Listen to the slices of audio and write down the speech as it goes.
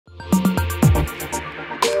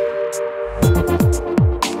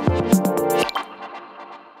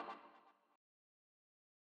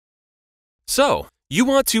So, you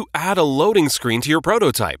want to add a loading screen to your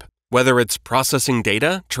prototype. Whether it's processing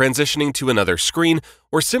data, transitioning to another screen,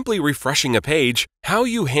 or simply refreshing a page, how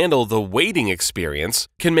you handle the waiting experience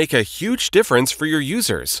can make a huge difference for your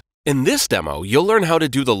users. In this demo, you'll learn how to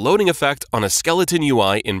do the loading effect on a skeleton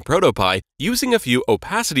UI in ProtoPie using a few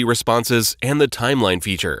opacity responses and the timeline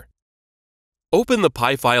feature. Open the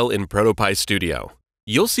Pie file in ProtoPie Studio.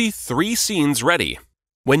 You'll see 3 scenes ready.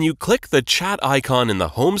 When you click the chat icon in the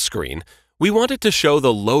home screen, we want it to show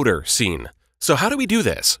the loader scene. So how do we do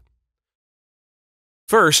this?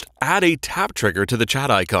 First, add a tap trigger to the chat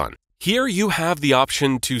icon. Here you have the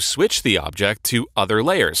option to switch the object to other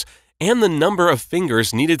layers and the number of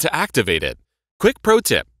fingers needed to activate it. Quick pro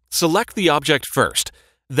tip, select the object first,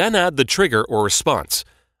 then add the trigger or response.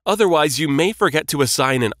 Otherwise, you may forget to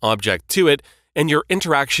assign an object to it and your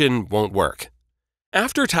interaction won't work.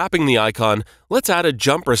 After tapping the icon, let's add a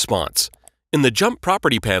jump response. In the Jump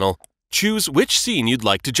Property panel, choose which scene you'd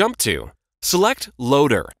like to jump to. Select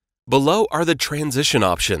Loader. Below are the transition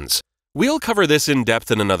options. We'll cover this in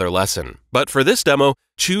depth in another lesson, but for this demo,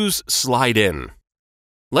 choose Slide In.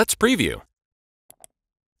 Let's preview.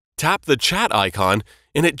 Tap the chat icon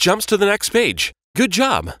and it jumps to the next page. Good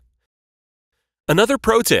job! Another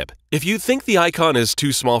pro tip, if you think the icon is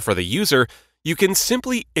too small for the user, you can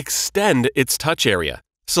simply extend its touch area.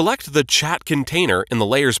 Select the chat container in the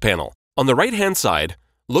Layers panel. On the right-hand side,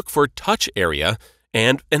 look for Touch Area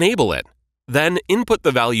and enable it. Then input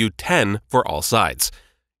the value 10 for all sides.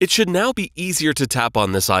 It should now be easier to tap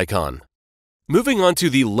on this icon. Moving on to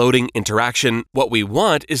the loading interaction, what we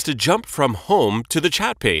want is to jump from home to the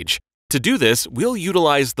chat page. To do this, we'll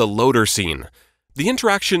utilize the loader scene. The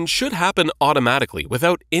interaction should happen automatically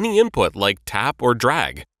without any input like tap or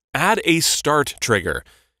drag. Add a start trigger.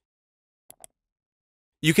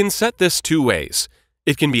 You can set this 2 ways.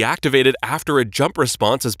 It can be activated after a jump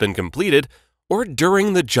response has been completed or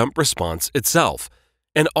during the jump response itself,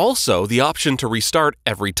 and also the option to restart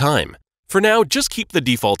every time. For now, just keep the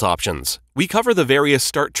default options. We cover the various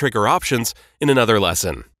start trigger options in another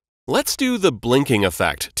lesson. Let's do the blinking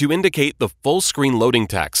effect to indicate the full screen loading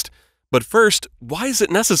text. But first, why is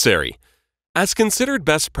it necessary? As considered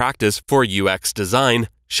best practice for UX design,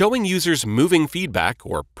 showing users moving feedback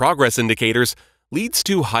or progress indicators leads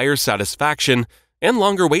to higher satisfaction and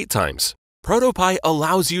longer wait times. ProtoPie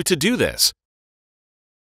allows you to do this.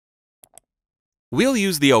 We'll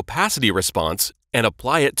use the opacity response and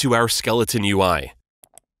apply it to our skeleton UI.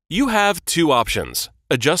 You have 2 options.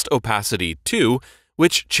 Adjust opacity to,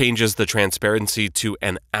 which changes the transparency to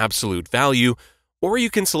an absolute value, or you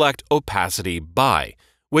can select opacity by,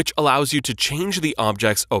 which allows you to change the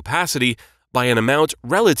object's opacity by an amount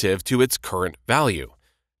relative to its current value.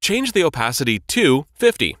 Change the opacity to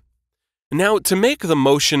 50. Now, to make the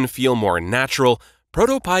motion feel more natural,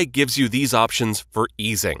 ProtoPie gives you these options for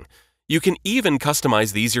easing. You can even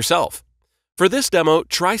customize these yourself. For this demo,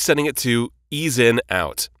 try setting it to Ease In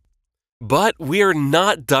Out. But we're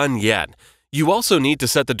not done yet. You also need to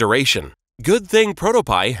set the duration. Good thing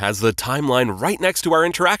ProtoPie has the timeline right next to our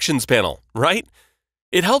interactions panel, right?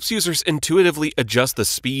 It helps users intuitively adjust the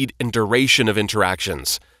speed and duration of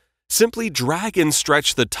interactions. Simply drag and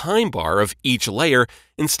stretch the time bar of each layer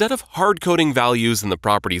instead of hard-coding values in the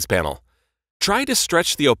Properties panel. Try to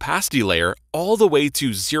stretch the opacity layer all the way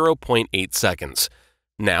to 0.8 seconds.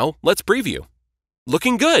 Now, let's preview.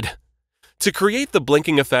 Looking good! To create the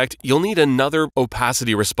blinking effect, you'll need another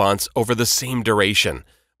opacity response over the same duration,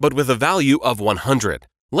 but with a value of 100.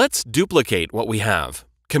 Let's duplicate what we have.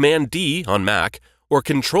 Command-D on Mac or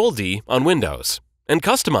Control-D on Windows, and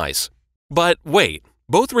customize. But wait,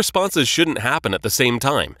 both responses shouldn't happen at the same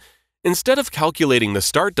time. Instead of calculating the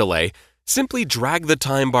start delay, simply drag the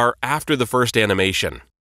time bar after the first animation.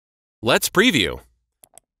 Let's preview.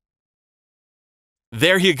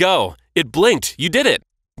 There you go! It blinked, you did it!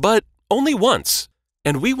 But only once.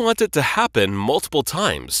 And we want it to happen multiple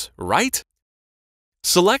times, right?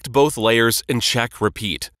 Select both layers and check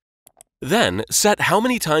Repeat. Then, set how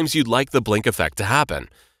many times you'd like the blink effect to happen.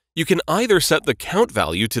 You can either set the count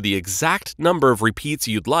value to the exact number of repeats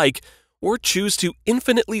you'd like, or choose to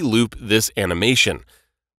infinitely loop this animation.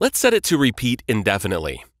 Let's set it to repeat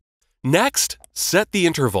indefinitely. Next, set the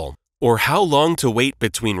interval, or how long to wait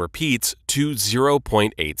between repeats, to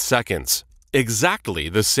 0.8 seconds. Exactly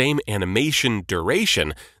the same animation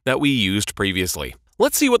duration that we used previously.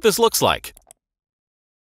 Let's see what this looks like.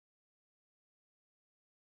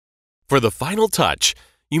 For the final touch,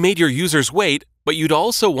 you made your users wait, but you'd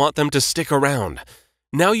also want them to stick around.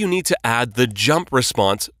 Now you need to add the jump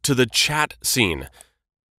response to the chat scene.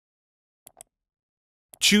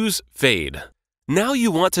 Choose Fade. Now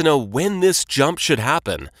you want to know when this jump should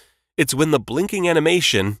happen. It's when the blinking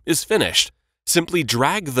animation is finished. Simply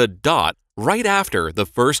drag the dot right after the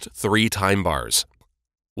first 3 time bars.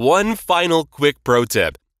 One final quick pro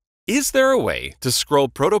tip. Is there a way to scroll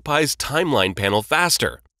ProtoPie's timeline panel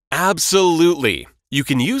faster? Absolutely! You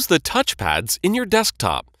can use the touchpads in your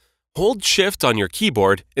desktop. Hold Shift on your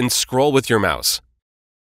keyboard and scroll with your mouse.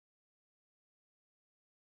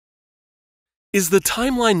 Is the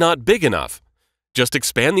timeline not big enough? Just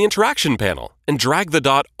expand the interaction panel and drag the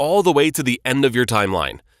dot all the way to the end of your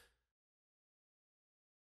timeline.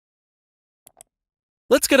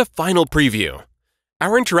 Let's get a final preview.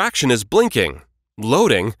 Our interaction is blinking,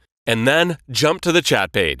 loading, and then jump to the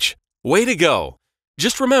chat page. Way to go!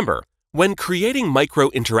 Just remember, when creating micro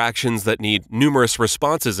interactions that need numerous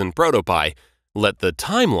responses in ProtoPie, let the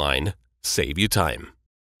timeline save you time.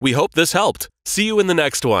 We hope this helped. See you in the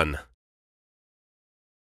next one.